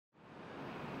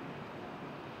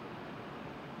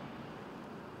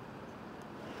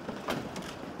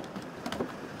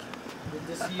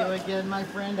to see you again, my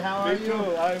friend. How are you? Me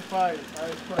too. I'm fine.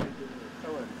 I'm fine.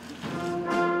 How are you?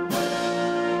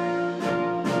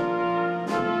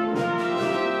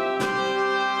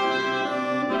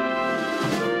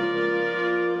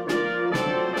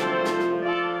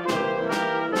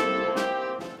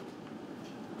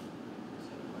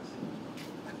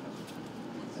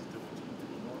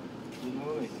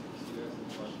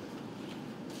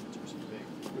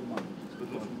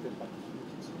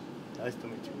 Nice to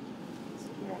meet you.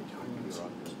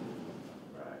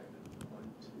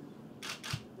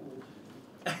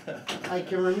 I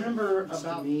can remember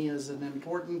about me as an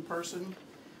important person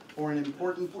or an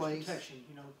important place. Protection,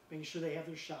 making sure they have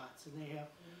their shots and they have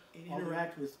and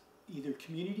interact with either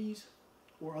communities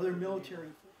or other military.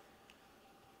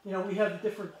 We have a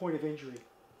different point of injury,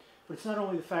 but it's not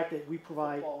only the fact that we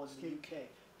provide all in the UK.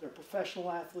 They're a professional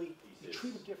athlete. You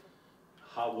treat them different.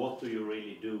 What do you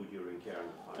really do during care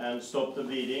and stop the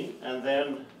bleeding, and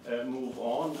then move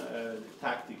on,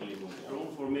 tactically move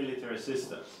on for military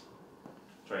assistance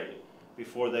training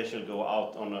before they shall go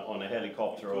out on a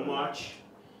helicopter or march.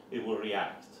 It will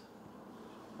react.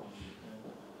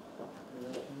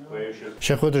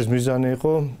 შეხვედრის მიზანი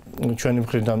იყო ჩვენი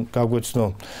მხრიდან გაგვეცნო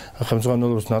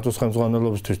ხელმძღვანელობის ნატოს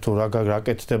ხელმძღვანელობისთვის თუ რა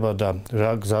გაკეთდება და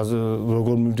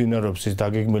როგორ მიმდინარეობს ის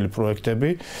დაგეგმილი პროექტები,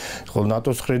 ხოლო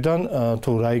ნატოს მხრიდან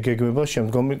თუ რა იგეგმება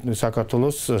შემდგომი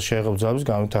საქართველოს შეიარაღებული ძალების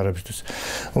განვითარებისთვის.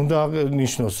 უნდა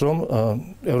აღნიშნოს, რომ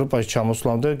ევროპაში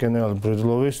ჩამოსვლამდე გენერალ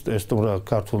ბრედლოვის ესტუმრა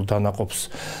ქართულ დანაყოფს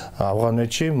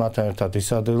ავღანეთში მათთან ერთად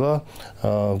ისადელა,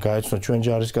 გაეცნო ჩვენ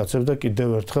ჯარისკაცებს და კიდევ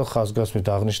ერთხელ ხაზგასმით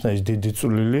აღნიშნა ის დიდი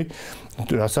წვლილი,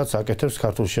 რასაც აკეთებს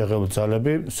ქართული შეიარაღებული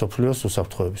ძალები სოფლიოს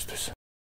უსაფრთხოებისთვის.